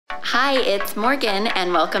Hi, it's Morgan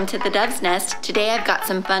and welcome to the Dove's Nest. Today I've got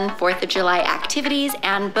some fun 4th of July activities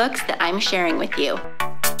and books that I'm sharing with you.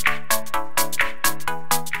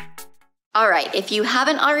 All right, if you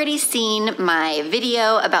haven't already seen my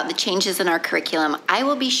video about the changes in our curriculum, I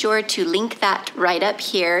will be sure to link that right up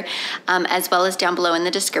here as well as down below in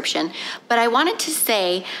the description. But I wanted to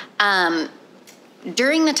say,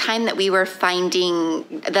 during the time that we were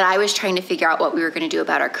that I was trying to figure out what we were going to do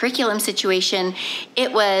about our curriculum situation,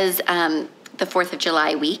 it was the 4th of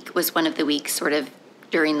July week was one of the weeks sort of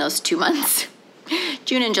during those 2 months,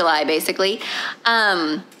 June and July basically.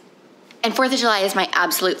 And 4th of July is my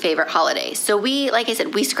absolute favorite holiday. So like I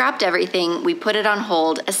said, we scrapped everything. We put it on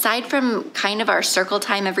hold. Aside from kind of our circle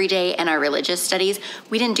time every day and our religious studies,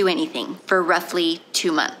 we didn't do anything for roughly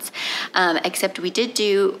 2 months, except we did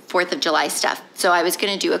do 4th of July stuff. So I was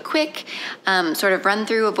gonna do a quick sort of run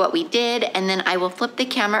through of what we did, and then I will flip the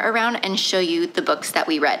camera around and show you the books that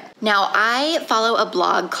we read. Now, I follow a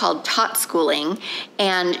blog called TotSchool-PreK,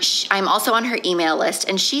 and I'm also on her email list,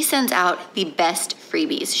 and she sends out the best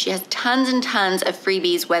freebies. She has tons and tons of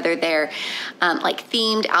freebies, whether they're like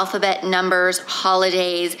themed, alphabet, numbers,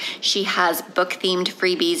 holidays. She has book themed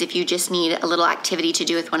freebies if you just need a little activity to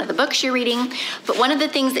do with one of the books you're reading. But one of the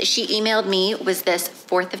things that she emailed me was this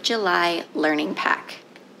 4th of July learning pack.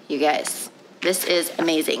 You guys, this is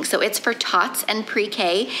amazing. So it's for tots and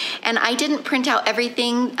pre-K, and I didn't print out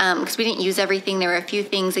everything because we didn't use everything. There were a few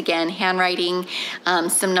things, again, handwriting,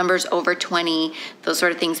 some numbers over 20, those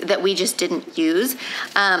sort of things that we just didn't use.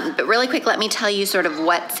 But really quick, let me tell you sort of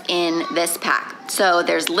what's in this pack. So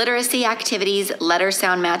there's literacy activities, letter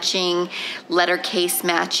sound matching, letter case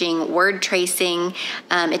matching, word tracing.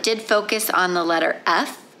 It did focus on the letter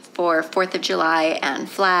F for 4th of July and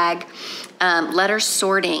flag, letter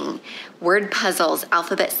sorting, word puzzles,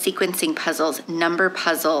 alphabet sequencing puzzles, number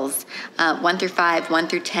puzzles, 1 through 5, 1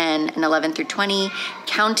 through 10, and 11 through 20,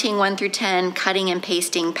 counting 1 through 10, cutting and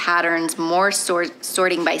pasting patterns, more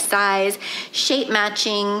sorting by size, shape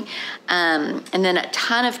matching, and then a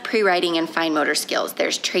ton of pre-writing and fine motor skills.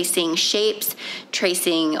 There's tracing shapes,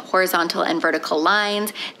 tracing horizontal and vertical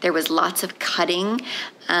lines. There was lots of cutting,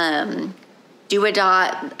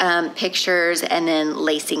 do-a-dot pictures, and then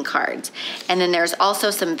lacing cards. And then there's also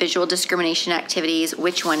some visual discrimination activities.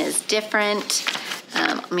 Which one is different?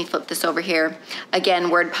 Let me flip this over here. Again,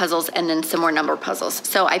 word puzzles and then some more number puzzles.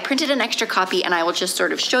 So I printed an extra copy and I will just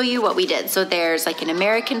sort of show you what we did. So there's like an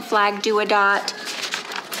American flag do-a-dot.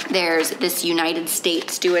 There's this United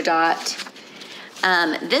States do-a-dot.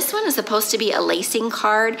 This one is supposed to be a lacing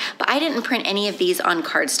card, but I didn't print any of these on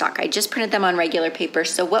cardstock. I just printed them on regular paper.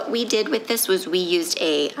 So what we did with this was we used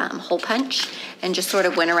a hole punch and just sort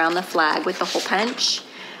of went around the flag with the hole punch.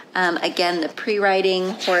 Again, the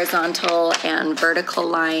pre-writing, horizontal and vertical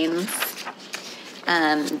lines.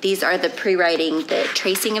 These are the pre-writing, the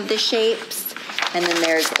tracing of the shapes. And then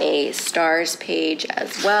there's a stars page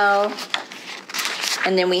as well.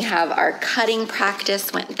 And then we have our cutting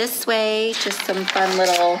practice went this way, just some fun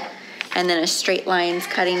little, and then a straight lines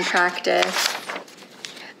cutting practice.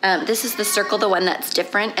 This is the circle, the one that's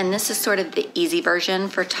different, and this is sort of the easy version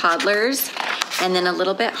for toddlers, and then a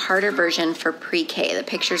little bit harder version for pre-K. The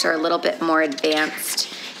pictures are a little bit more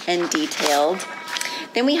advanced and detailed.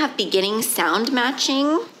 Then we have beginning sound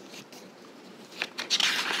matching.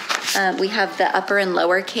 We have the upper and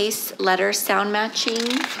lower case letter sound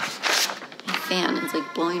matching. Fan is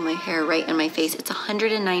like blowing my hair right in my face. It's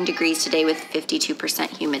 109 degrees today with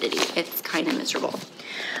 52% humidity. It's kind of miserable.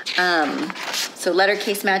 So letter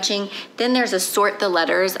case matching. Then there's a sort the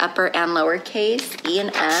letters, upper and lower case, E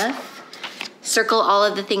and F. Circle all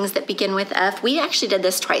of the things that begin with F. We actually did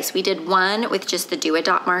this twice. We did one with just the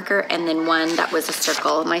do-a-dot marker and then one that was a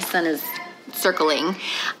circle. My son is circling.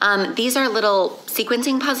 These are little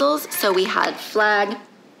sequencing puzzles. So we had flag,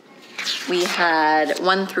 we had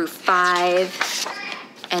 1 through 5,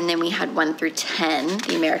 and then we had 1 through 10,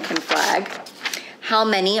 the American flag. How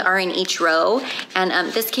many are in each row?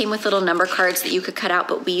 And this came with little number cards that you could cut out,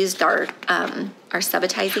 but we used our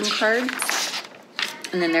subitizing cards.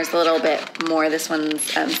 And then there's a little bit more. This one's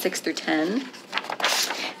 6 through 10.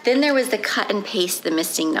 Then there was the cut and paste the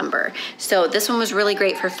missing number. So this one was really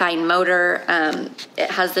great for fine motor. It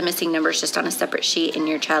has the missing numbers just on a separate sheet and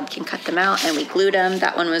your child can cut them out, and we glued them.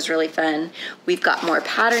 That one was really fun. We've got more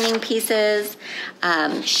patterning pieces,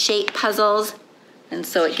 shape puzzles. And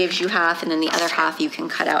so it gives you half, and then the other half you can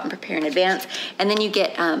cut out and prepare in advance. And then you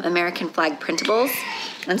get American flag printables.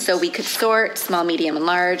 And so we could sort small, medium, and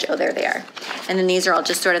large. Oh, there they are. And then these are all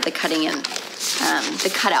just sort of the cutting and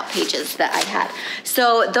the cutout pages that I had.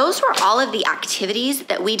 So those were all of the activities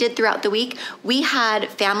that we did throughout the week. We had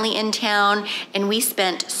family in town and we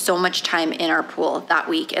spent so much time in our pool that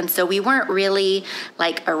week. And so we weren't really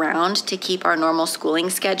like around to keep our normal schooling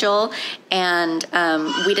schedule, and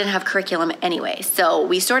we didn't have curriculum anyway. So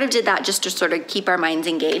we sort of did that just to sort of keep our minds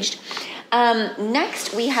engaged.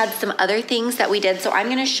 Next, we had some other things that we did. So I'm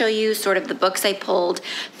going to show you sort of the books I pulled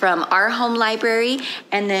from our home library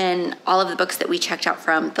and then all of the books that we checked out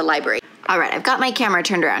from the library. All right, I've got my camera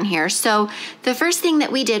turned around here. So the first thing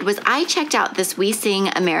that we did was I checked out this We Sing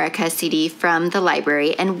America CD from the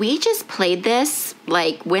library, and we just played this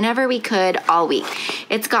like whenever we could all week.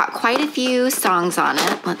 It's got quite a few songs on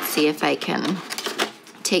it. Let's see if I can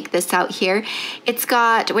take this out here. It's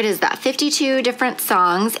got, what is that, 52 different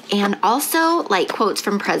songs, and also like quotes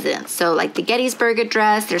from presidents. So like the Gettysburg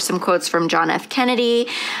Address, there's some quotes from John F. Kennedy.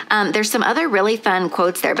 There's some other really fun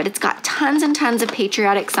quotes there, but it's got tons and tons of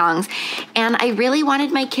patriotic songs. And I really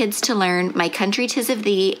wanted my kids to learn My Country 'Tis of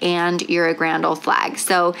Thee and You're a Grand Old Flag.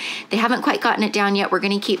 So they haven't quite gotten it down yet. We're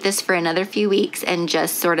going to keep this for another few weeks and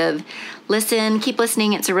just sort of keep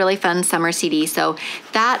listening. It's a really fun summer CD. So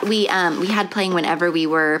that we had playing whenever we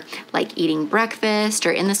were like eating breakfast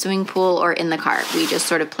or in the swimming pool or in the car. We just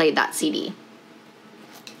sort of played that CD.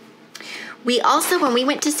 We also, when we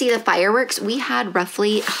went to see the fireworks, we had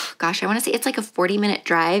roughly, I want to say it's like a 40-minute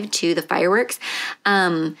drive to the fireworks.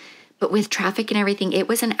 But with traffic and everything, it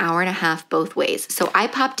was an hour and a half both ways. So I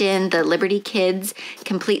popped in the Liberty Kids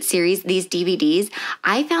Complete Series, these DVDs.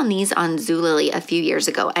 I found these on Zulily a few years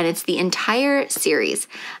ago, and it's the entire series.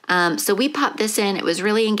 So we popped this in. It was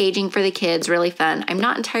really engaging for the kids, really fun. I'm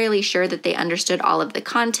not entirely sure that they understood all of the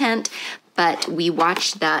content, but we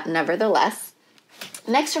watched that nevertheless.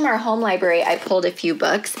 Next, from our home library, I pulled a few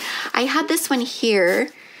books. I had this one here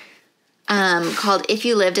called If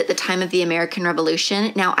You Lived at the Time of the American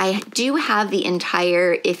Revolution. Now, I do have the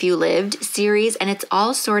entire If You Lived series, and it's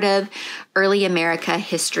all sort of early America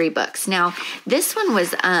history books. Now, this one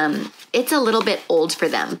was, it's a little bit old for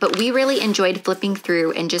them, but we really enjoyed flipping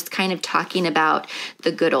through and just kind of talking about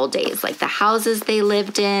the good old days, like the houses they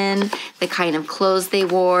lived in, the kind of clothes they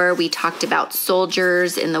wore. We talked about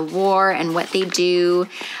soldiers in the war and what they did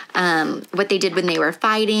when they were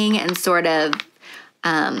fighting, and sort of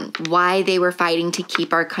why they were fighting to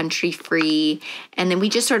keep our country free. And then we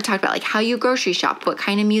just sort of talked about like how you grocery shop, what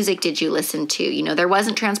kind of music did you listen to? You know, there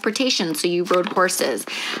wasn't transportation, so you rode horses.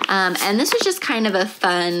 And this was just kind of a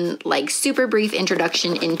fun, like super brief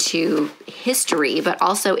introduction into history, but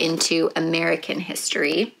also into American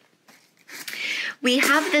history. We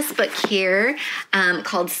have this book here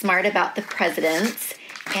called Smart About the Presidents.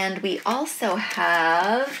 And we also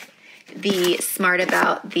have the Smart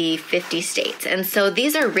About the 50 States. And so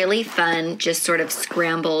these are really fun, just sort of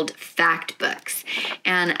scrambled fact books.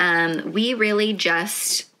 And we really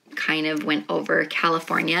just kind of went over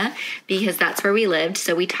California because that's where we lived.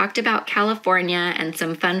 So we talked about California and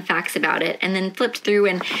some fun facts about it, and then flipped through,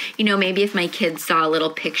 and, you know, maybe if my kids saw a little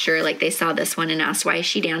picture, like they saw this one and asked, why is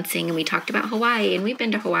she dancing? And we talked about Hawaii, and we've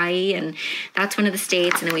been to Hawaii, and that's one of the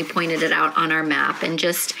states. And then we pointed it out on our map and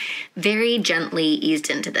just very gently eased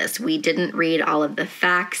into this. We didn't read all of the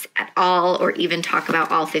facts at all, or even talk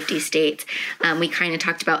about all 50 states. We kind of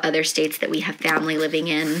talked about other states that we have family living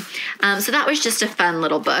in. So that was just a fun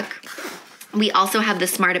little book. We also have the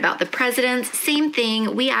Smart About the Presidents. Same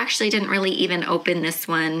thing. We actually didn't really even open this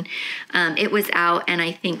one. It was out, and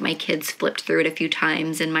I think my kids flipped through it a few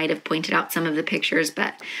times and might have pointed out some of the pictures,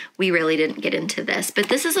 but we really didn't get into this. But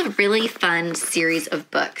this is a really fun series of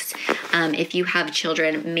books. If you have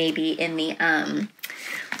children, maybe in the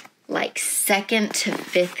like 2nd to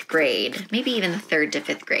 5th grade, maybe even the 3rd to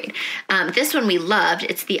 5th grade. This one we loved.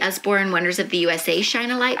 It's the Usborne Wonders of the USA Shine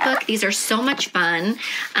a Light book. These are so much fun.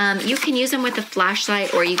 You can use them with a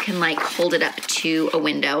flashlight, or you can like hold it up to a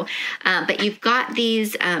window. But you've got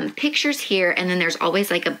these pictures here, and then there's always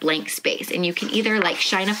like a blank space, and you can either like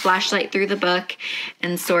shine a flashlight through the book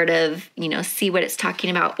and sort of, you know, see what it's talking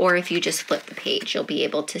about, or if you just flip the page, you'll be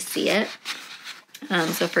able to see it.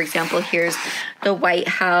 So for example, here's the White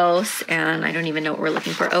House, and I don't even know what we're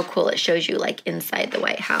looking for. Oh, cool. It shows you like inside the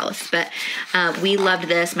White House. But we loved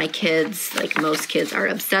this. My kids, like most kids, are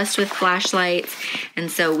obsessed with flashlights.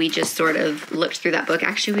 And so we just sort of looked through that book.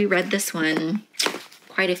 Actually, we read this one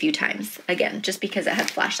quite a few times, again, just because it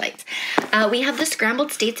has flashlights. We have the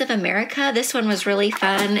Scrambled States of America. This one was really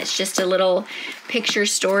fun. It's just a little picture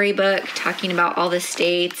storybook talking about all the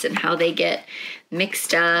states and how they get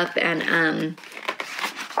mixed up. And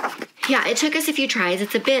yeah, it took us a few tries.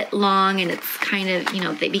 It's a bit long, and it's kind of, you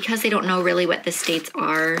know, because they don't know really what the states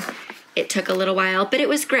are, It took a little while, but it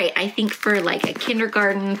was great. I think for like a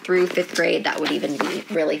kindergarten through 5th grade, that would even be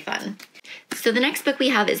really fun. So the next book we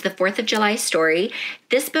have is The 4th of July Story.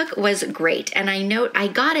 This book was great, and I note I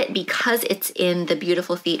got it because it's in the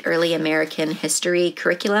Beautiful Feet Early American History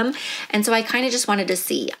curriculum, and so I kind of just wanted to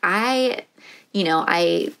see. I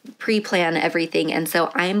pre-plan everything, and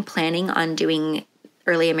so I'm planning on doing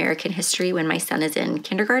Early American History when my son is in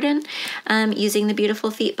kindergarten, using the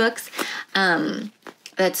Beautiful Feet books.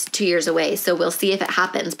 That's 2 years away, so we'll see if it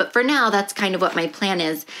happens. But for now, that's kind of what my plan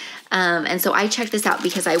is. And so I checked this out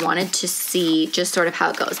because I wanted to see just sort of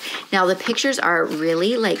how it goes. Now, the pictures are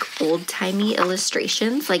really like old-timey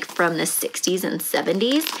illustrations, like from the 60s and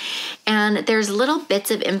 70s. And there's little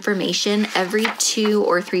bits of information every 2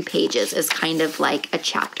 or 3 pages is kind of like a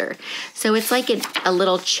chapter. So it's like a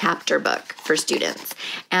little chapter book for students.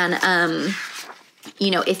 And,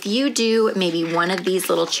 if you do maybe one of these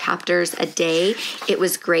little chapters a day, it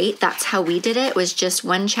was great. That's how we did it. It was just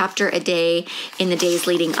one chapter a day in the days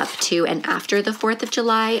leading up to and after the 4th of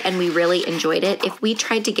July, and we really enjoyed it. If we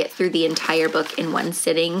tried to get through the entire book in one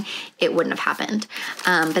sitting, it wouldn't have happened.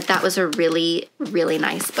 But that was a really, really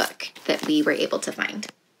nice book that we were able to find.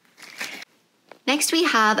 Next, we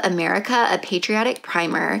have America, a Patriotic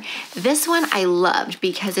Primer. This one I loved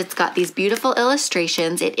because it's got these beautiful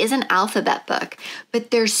illustrations. It is an alphabet book, but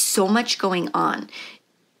there's so much going on.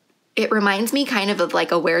 It reminds me kind of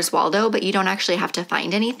like a Where's Waldo, but you don't actually have to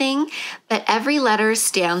find anything. But every letter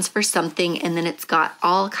stands for something, and then it's got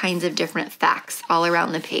all kinds of different facts all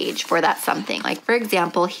around the page for that something. Like, for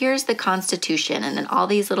example, here's the Constitution, and then all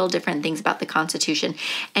these little different things about the Constitution.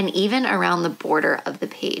 And even around the border of the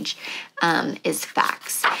page is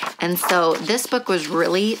facts. And so this book was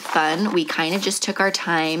really fun. We kind of just took our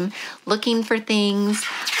time looking for things.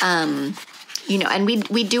 And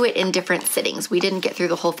we do it in different sittings. We didn't get through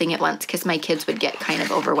the whole thing at once because my kids would get kind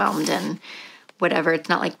of overwhelmed and whatever. It's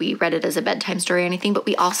not like we read it as a bedtime story or anything, but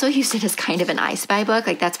we also used it as kind of an I Spy book.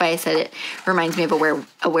 Like, that's why I said it reminds me of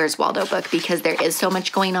a Where's Waldo book, because there is so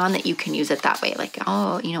much going on that you can use it that way. Like,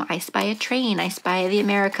 I spy a train, I spy the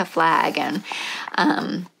America flag. And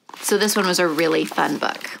so this one was a really fun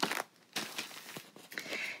book.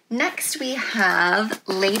 Next, we have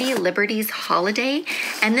Lady Liberty's Holiday,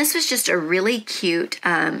 and this was just a really cute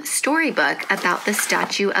storybook about the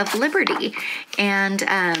Statue of Liberty. And,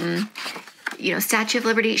 Statue of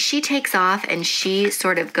Liberty, she takes off and she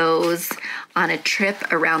sort of goes on a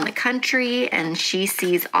trip around the country, and she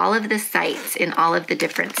sees all of the sights in all of the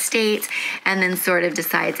different states, and then sort of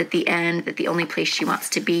decides at the end that the only place she wants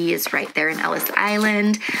to be is right there in Ellis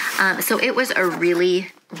Island. So it was a really,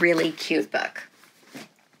 really cute book.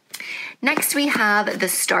 Next, we have The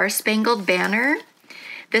Star-Spangled Banner.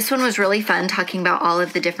 This one was really fun, talking about all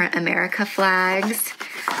of the different America flags.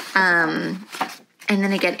 And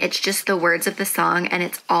then again, it's just the words of the song, and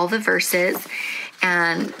it's all the verses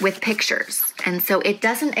and with pictures. And so it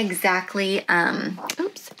doesn't exactly,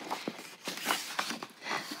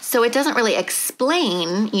 So it doesn't really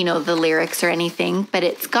explain, the lyrics or anything, but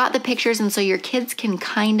it's got the pictures, and so your kids can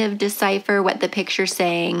kind of decipher what the picture's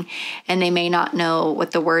saying, and they may not know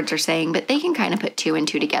what the words are saying, but they can kind of put 2 and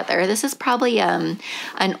 2 together. This is probably an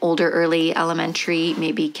older early elementary,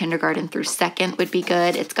 maybe kindergarten through 2nd would be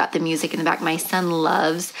good. It's got the music in the back. My son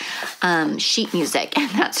loves sheet music, and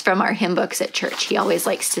that's from our hymn books at church. He always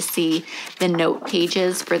likes to see the note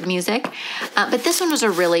pages for the music. But this one was a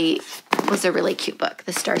really cute book,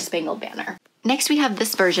 The Star-Spangled Banner. Next, we have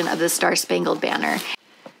this version of The Star-Spangled Banner.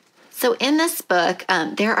 So in this book,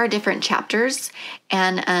 there are different chapters,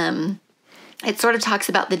 and it sort of talks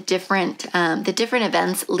about the different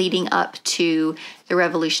events leading up to the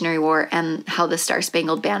Revolutionary War and how the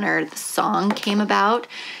Star-Spangled Banner, the song, came about.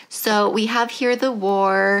 So we have here the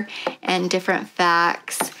war and different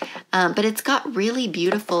facts, but it's got really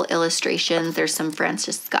beautiful illustrations. There's some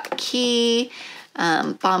Francis Scott Key,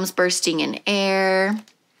 bombs bursting in air.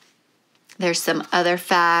 There's some other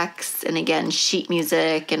facts, and again, sheet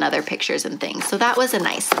music and other pictures and things. So that was a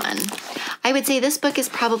nice one. I would say this book is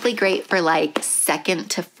probably great for like 2nd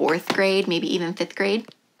to 4th grade, maybe even 5th grade.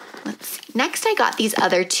 Let's see. Next, I got these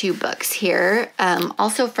other 2 books here,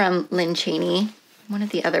 also from Lynn Cheney. One of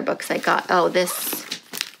the other books I got,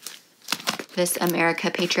 this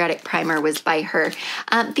America Patriotic Primer was by her.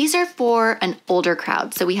 These are for an older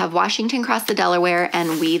crowd. So we have Washington Crossed the Delaware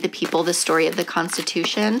and We the People, the Story of the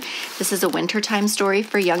Constitution. This is a wintertime story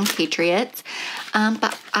for young patriots.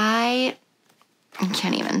 But I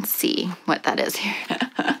can't even see what that is here.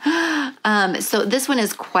 So this one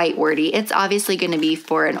is quite wordy. It's obviously going to be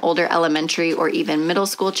for an older elementary or even middle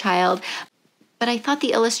school child. But I thought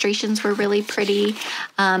the illustrations were really pretty.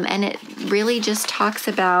 And it really just talks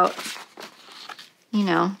about you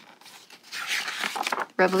know,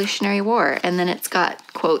 Revolutionary War. And then it's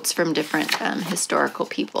got quotes from different historical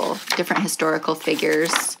people, different historical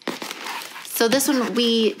figures. So this one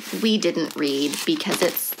we didn't read because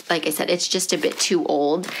it's, like I said, it's just a bit too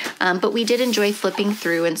old. But we did enjoy flipping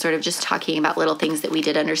through and sort of just talking about little things that we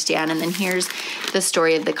did understand. And then here's the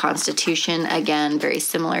story of the Constitution. Again, very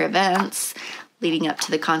similar events leading up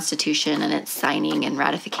to the Constitution and its signing and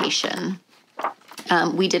ratification.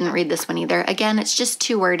 We didn't read this one either. Again, it's just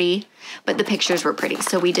too wordy, but the pictures were pretty,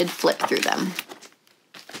 so we did flip through them.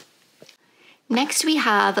 Next, we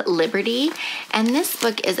have Liberty, and this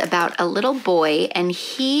book is about a little boy, and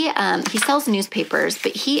he sells newspapers,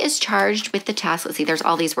 but he is charged with the task. Let's see, there's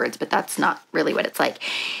all these words, but that's not really what it's like.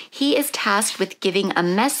 He is tasked with giving a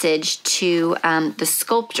message to the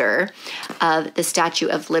sculptor of the Statue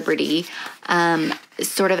of Liberty,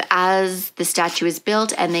 sort of as the statue is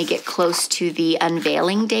built and they get close to the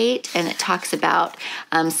unveiling date, and it talks about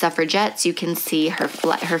suffragettes. You can see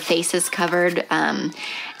her face is covered.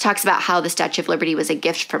 Talks about how the Statue of Liberty was a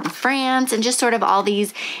gift from France, and just sort of all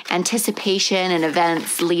these anticipation and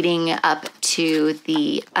events leading up to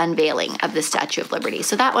the unveiling of the Statue of Liberty.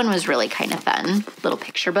 So that one was really kind of fun. Little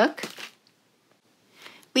picture book.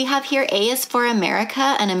 We have here A is for America,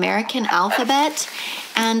 an American alphabet.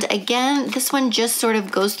 And again, this one just sort of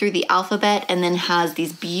goes through the alphabet and then has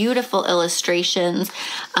these beautiful illustrations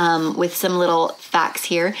with some little facts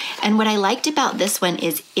here. And what I liked about this one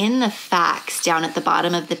is in the facts down at the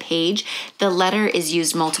bottom of the page, the letter is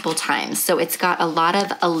used multiple times. So it's got a lot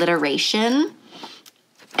of alliteration.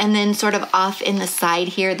 And then sort of off in the side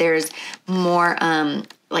here, there's more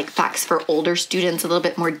like facts for older students, a little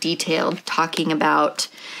bit more detailed, talking about,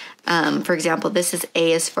 for example, this is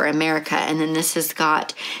A is for America, and then this has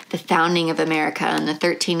got the founding of America and the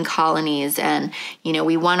 13 colonies, and, you know,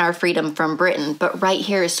 we won our freedom from Britain, but right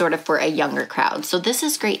here is sort of for a younger crowd. So this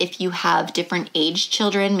is great if you have different age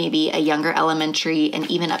children, maybe a younger elementary and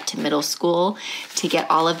even up to middle school, to get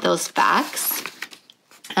all of those facts.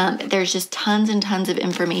 There's just tons and tons of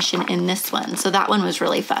information in this one. So that one was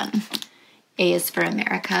really fun. A is for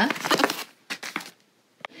America.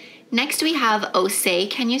 Next we have Oh Say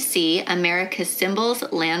Can You See? America's Symbols,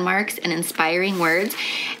 Landmarks, and Inspiring Words.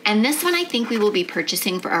 And this one I think we will be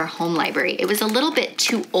purchasing for our home library. It was a little bit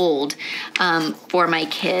too old for my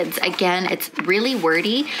kids. Again, it's really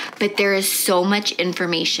wordy, but there is so much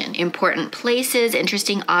information. Important places,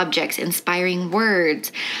 interesting objects, inspiring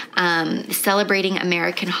words, celebrating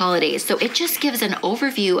American holidays. So it just gives an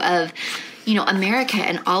overview of, you know, America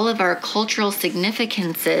and all of our cultural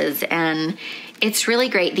significances, and it's really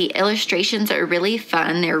great. The illustrations are really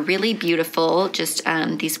fun. They're really beautiful, just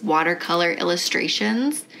these watercolor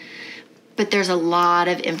illustrations, but there's a lot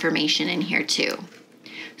of information in here too.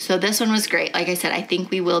 So this one was great. Like I said, I think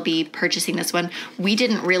we will be purchasing this one. We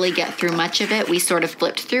didn't really get through much of it. We sort of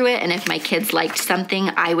flipped through it, and if my kids liked something,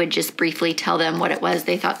 I would just briefly tell them what it was.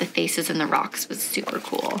 They thought the faces and the rocks was super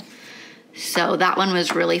cool. So that one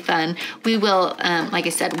was really fun. We will, like I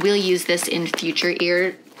said, we'll use this in future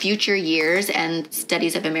years and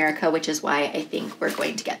studies of America, which is why I think we're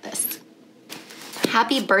going to get this.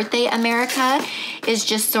 Happy Birthday America is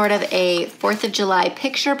just sort of a 4th of July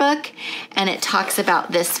picture book, and it talks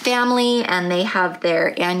about this family, and they have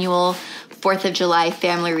their annual 4th of July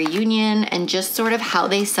family reunion and just sort of how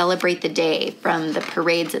they celebrate the day, from the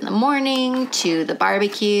parades in the morning to the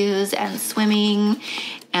barbecues and swimming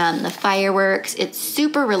and the fireworks. It's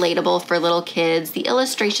super relatable for little kids. The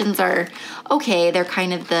illustrations are okay. They're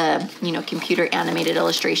kind of the, you know, computer animated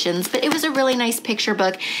illustrations, but it was a really nice picture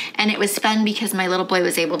book, and it was fun because my little boy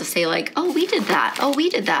was able to say like, oh, we did that. Oh, we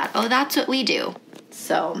did that. Oh, that's what we do.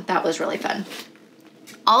 So that was really fun.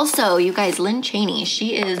 Also, you guys, Lynn Cheney,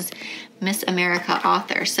 she is Miss America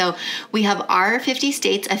author. So we have Our 50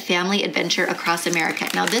 States, A Family Adventure Across America.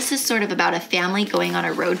 Now this is sort of about a family going on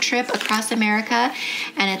a road trip across America,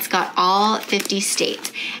 and it's got all 50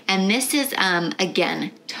 states. And this is,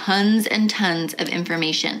 again, tons and tons of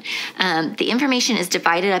information. The information is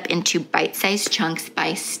divided up into bite-sized chunks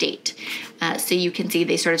by state. So you can see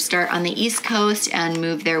they sort of start on the East Coast and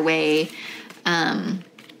move their way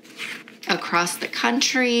across the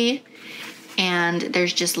country. And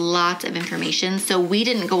there's just lots of information. So we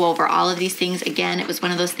didn't go over all of these things. Again, it was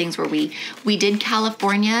one of those things where we did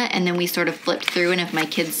California, and then we sort of flipped through, and if my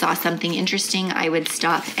kids saw something interesting, I would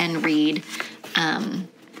stop and read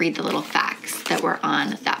the little facts that were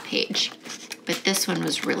on that page. But this one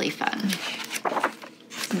was really fun.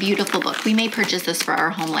 Beautiful book. We may purchase this for our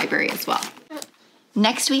home library as well.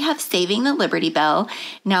 Next, we have Saving the Liberty Bell.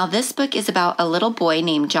 Now, this book is about a little boy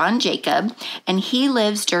named John Jacob, and he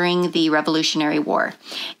lives during the Revolutionary War.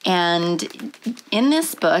 And in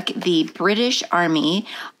this book, the British Army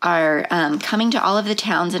are coming to all of the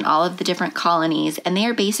towns and all of the different colonies, and they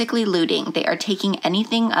are basically looting. They are taking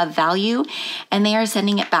anything of value, and they are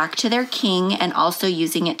sending it back to their king and also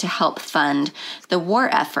using it to help fund the war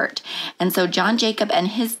effort. And so John Jacob and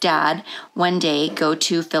his dad one day go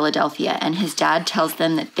to Philadelphia, and his dad tells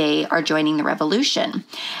them that they are joining the revolution.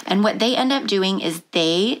 And what they end up doing is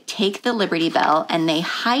they take the Liberty Bell and they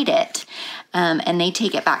hide it, and they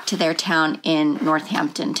take it back to their town in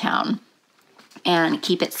Northampton town and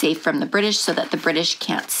keep it safe from the British so that the British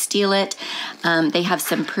can't steal it. They have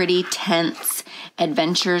some pretty tense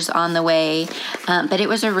adventures on the way, but it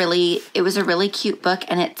was a really cute book,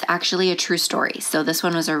 and it's actually a true story. So this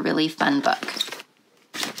one was a really fun book.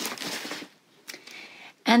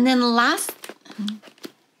 And then last,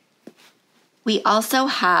 we also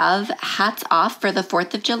have Hats Off for the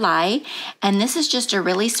 4th of July, and this is just a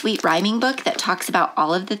really sweet rhyming book that talks about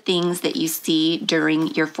all of the things that you see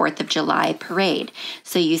during your 4th of July parade.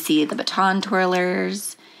 So you see the baton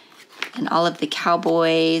twirlers and all of the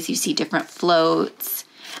cowboys, you see different floats.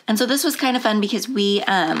 And so this was kind of fun because we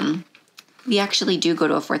actually do go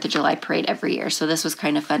to a 4th of July parade every year. So this was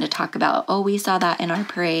kind of fun to talk about, oh, we saw that in our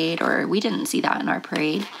parade, or we didn't see that in our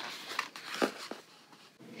parade.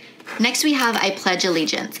 Next, we have I Pledge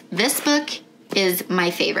Allegiance. This book is my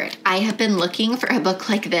favorite. I have been looking for a book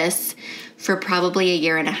like this for probably a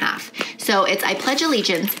year and a half. So it's I Pledge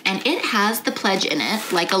Allegiance, and it has the pledge in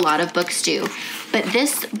it, like a lot of books do. But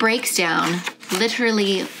this breaks down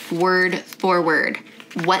literally word for word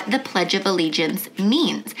what the Pledge of Allegiance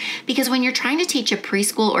means. Because when you're trying to teach a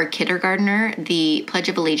preschool or kindergartner the Pledge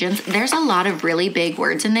of Allegiance, there's a lot of really big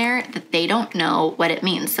words in there that they don't know what it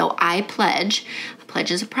means. So I pledge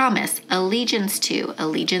is a promise. Allegiance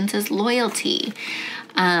is loyalty.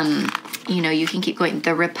 You can keep going.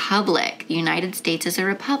 The Republic, the United States is a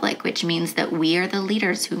republic, which means that we are the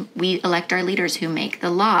leaders we elect our leaders who make the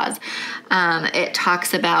laws. It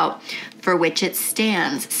talks about for which it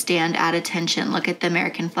stands, stand at attention, look at the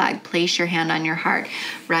American flag, place your hand on your heart,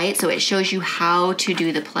 right? So it shows you how to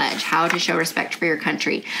do the pledge, how to show respect for your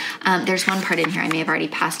country. There's one part in here, I may have already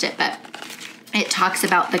passed it, but it talks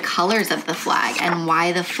about the colors of the flag and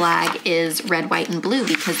why the flag is red, white, and blue,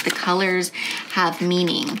 because the colors have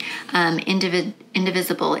meaning.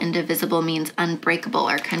 Indivisible means unbreakable.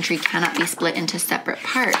 Our country cannot be split into separate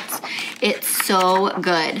parts. It's so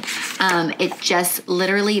good. It just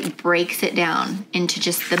literally breaks it down into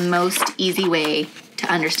just the most easy way to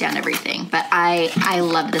understand everything. But I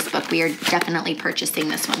love this book. We are definitely purchasing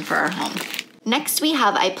this one for our home. Next, we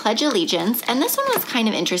have I Pledge Allegiance, and this one was kind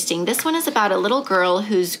of interesting. This one is about a little girl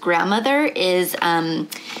whose grandmother is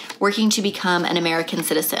working to become an American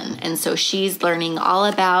citizen, and so she's learning all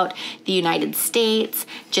about the United States,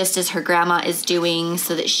 just as her grandma is doing,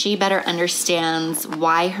 so that she better understands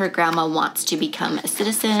why her grandma wants to become a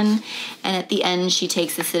citizen. And at the end, she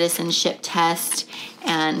takes a citizenship test,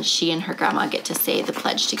 and she and her grandma get to say the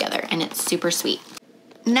pledge together, and it's super sweet.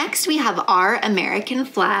 Next, we have Our American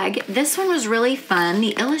Flag. This one was really fun.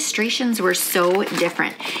 The illustrations were so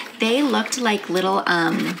different. They looked like little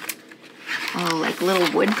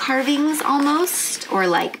wood carvings almost, or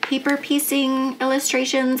like paper piecing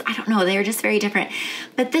illustrations. I don't know, they were just very different.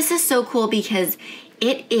 But this is so cool because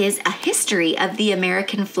it is a history of the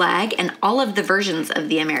American flag and all of the versions of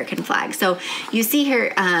the American flag. So you see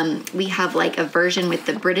here, we have like a version with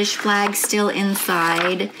the British flag still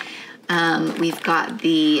inside. We've got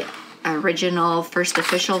the original first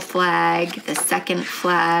official flag, the second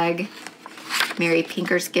flag, Mary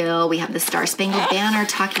Pinkersgill. We have the Star Spangled Banner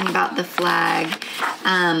talking about the flag.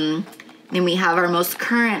 Then we have our most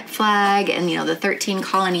current flag and, the 13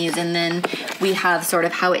 colonies. And then we have sort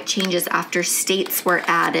of how it changes after states were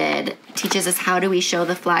added. It teaches us how do we show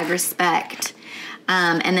the flag respect.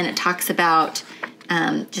 And then it talks about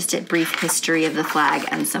just a brief history of the flag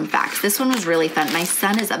and some facts. This one was really fun. My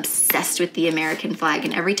son is obsessed with the American flag,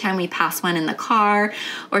 and every time we pass one in the car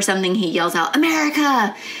or something, he yells out,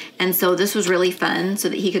 "America!" And so this was really fun so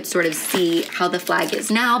that he could sort of see how the flag is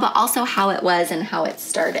now, but also how it was and how it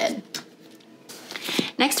started.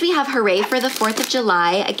 Next, we have Hooray for the 4th of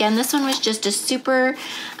July. Again, this one was just a super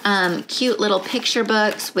cute little picture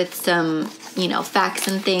books with some, facts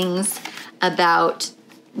and things about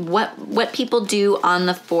what people do on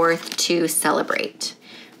the 4th to celebrate,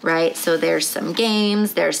 right? So there's some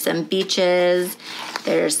games, there's some beaches,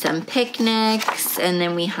 there's some picnics, and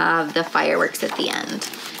then we have the fireworks at the end.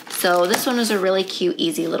 So this one was a really cute,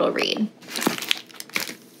 easy little read.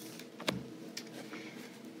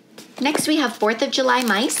 Next we have 4th of July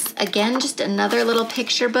mice. Again, just another little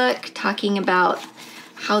picture book talking about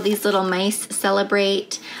how these little mice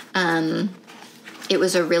celebrate. It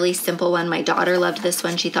was a really simple one. My daughter loved this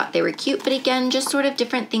one. She thought they were cute, but again, just sort of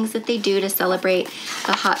different things that they do to celebrate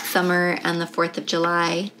the hot summer and the 4th of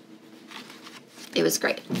July. It was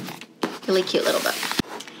great. Really cute little book.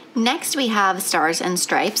 Next we have Stars and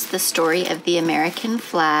Stripes, the story of the American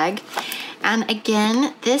flag. And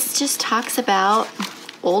again, this just talks about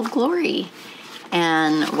Old Glory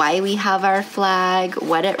and why we have our flag,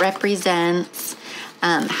 what it represents,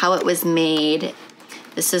 how it was made.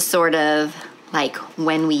 This is sort of like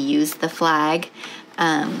when we use the flag,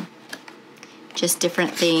 just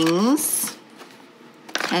different things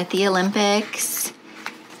at the Olympics,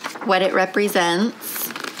 what it represents.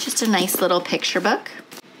 Just a nice little picture book.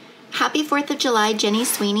 Happy 4th of July, Jenny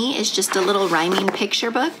Sweeney is just a little rhyming picture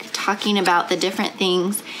book talking about the different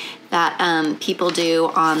things that people do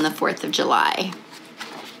on the 4th of July.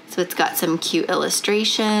 So it's got some cute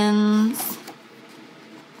illustrations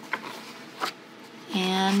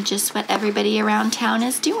and just what everybody around town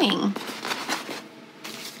is doing.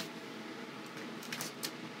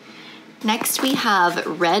 Next we have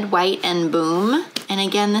Red, White, and Boom. And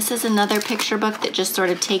again, this is another picture book that just sort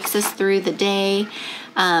of takes us through the day.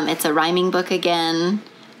 It's a rhyming book again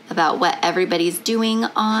about what everybody's doing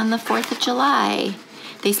on the 4th of July.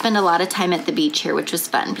 They spend a lot of time at the beach here, which was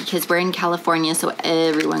fun because we're in California, so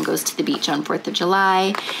everyone goes to the beach on 4th of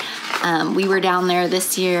July. We were down there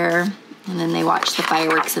this year, and then they watched the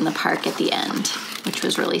fireworks in the park at the end, which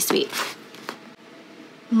was really sweet.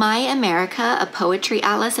 My America, a poetry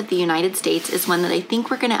atlas of the United States, is one that I think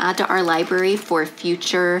we're going to add to our library for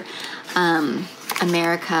future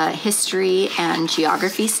America history and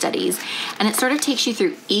geography studies. And it sort of takes you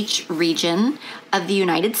through each region of the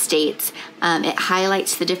United States. It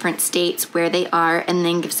highlights the different states, where they are, and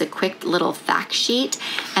then gives a quick little fact sheet.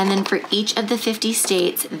 And then for each of the 50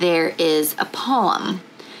 states, there is a poem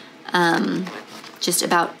just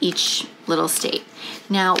about each little state.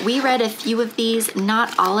 Now, we read a few of these,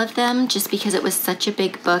 not all of them, just because it was such a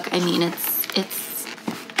big book. I mean,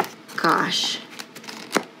 gosh.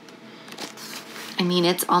 I mean,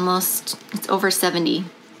 it's over 70.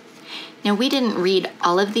 Now, we didn't read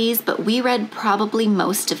all of these, but we read probably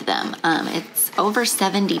most of them. It's over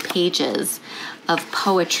 70 pages of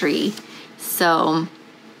poetry. So,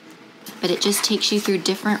 but it just takes you through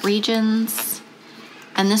different regions.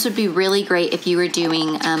 And this would be really great if you were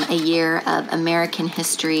doing a year of American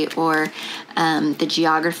history, or the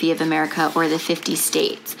geography of America, or the 50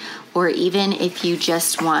 states, or even if you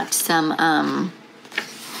just want some,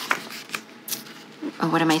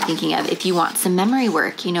 what am I thinking of? If you want some memory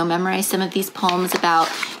work, memorize some of these poems about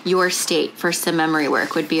your state for some memory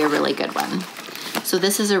work would be a really good one. So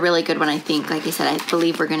this is a really good one, I think. Like I said, I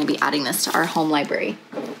believe we're going to be adding this to our home library.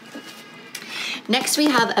 Next we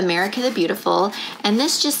have America the Beautiful, and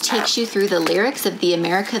this just takes you through the lyrics of the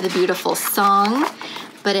America the Beautiful song,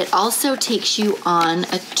 but it also takes you on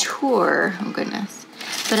a tour. Oh goodness.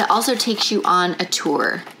 But it also takes you on a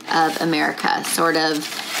tour of America, sort of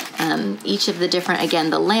each of the different, again,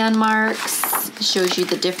 the landmarks, shows you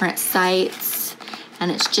the different sites,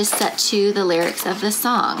 and it's just set to the lyrics of the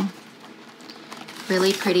song.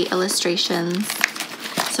 Really pretty illustrations.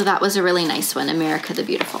 So that was a really nice one, America the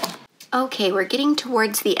Beautiful. Okay, we're getting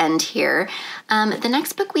towards the end here. The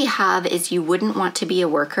next book we have is You Wouldn't Want to Be a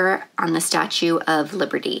Worker, on the Statue of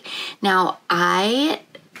Liberty. Now, I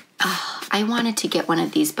wanted to get one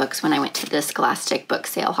of these books when I went to the Scholastic book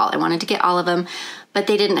sale haul. I wanted to get all of them, but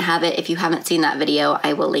they didn't have it. If you haven't seen that video,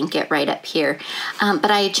 I will link it right up here. But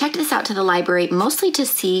I checked this out to the library mostly to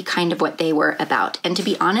see kind of what they were about. And to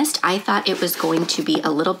be honest, I thought it was going to be a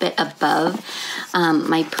little bit above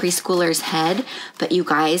my preschooler's head, but you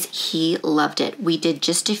guys, he loved it. We did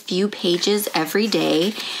just a few pages every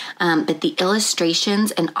day, but the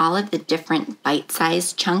illustrations and all of the different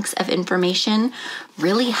bite-sized chunks of information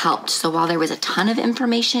really helped. So while there was a ton of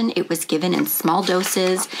information, it was given in small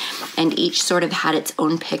doses, and each sort of had its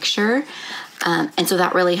own picture. And so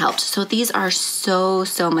that really helped. So these are so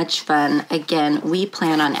much fun. Again, we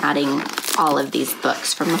plan on adding all of these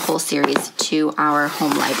books from the whole series to our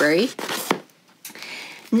home library.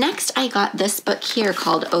 Next, I got this book here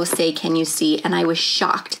called Oh Say Can You See, and I was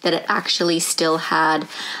shocked that it actually still had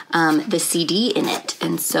the CD in it.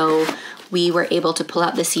 And so we were able to pull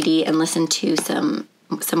out the CD and listen to some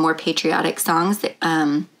more patriotic songs that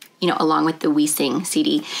along with the We Sing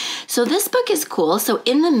CD. So this book is cool. So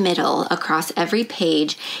in the middle, across every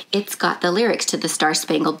page, it's got the lyrics to the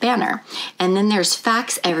Star-Spangled Banner. And then there's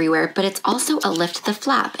facts everywhere, but it's also a lift the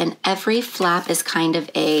flap. And every flap is kind of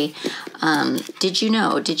a, did you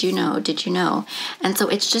know, did you know, did you know? And so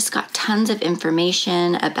it's just got tons of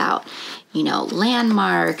information about,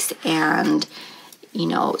 landmarks and,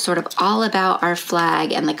 sort of all about our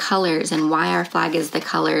flag and the colors and why our flag is the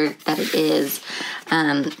color that it is.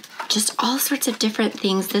 Just all sorts of different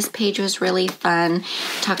things. This page was really fun.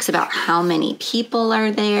 Talks about how many people are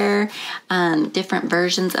there, different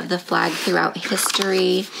versions of the flag throughout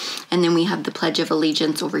history. And then we have the Pledge of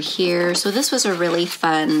Allegiance over here. So this was a really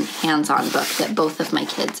fun hands-on book that both of my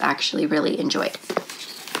kids actually really enjoyed.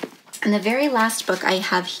 And the very last book I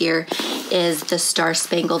have here is the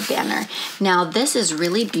Star-Spangled Banner. Now, this is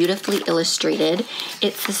really beautifully illustrated.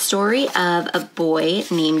 It's the story of a boy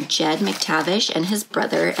named Jed McTavish and his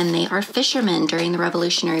brother, and they are fishermen during the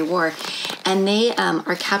Revolutionary War. And they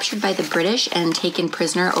are captured by the British and taken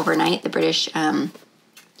prisoner overnight. The British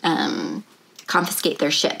confiscate their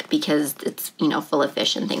ship because it's, full of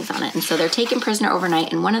fish and things on it. And so they're taken prisoner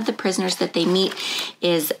overnight. And one of the prisoners that they meet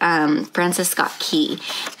is Francis Scott Key.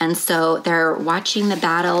 And so they're watching the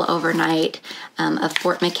battle overnight of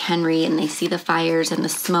Fort McHenry, and they see the fires and the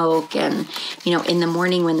smoke. And, in the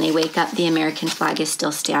morning when they wake up, the American flag is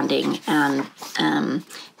still standing. And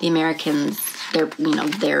the Americans,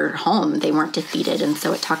 they're home. They weren't defeated. And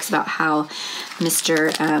so it talks about how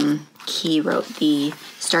Mr. Key wrote the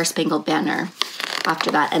Star-Spangled Banner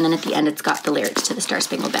after that. And then at the end, it's got the lyrics to the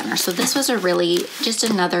Star-Spangled Banner. So this was just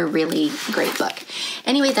another really great book.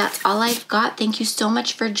 Anyway, that's all I've got. Thank you so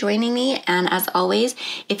much for joining me. And as always,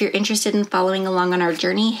 if you're interested in following along on our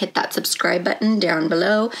journey, hit that subscribe button down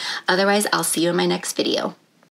below. Otherwise, I'll see you in my next video.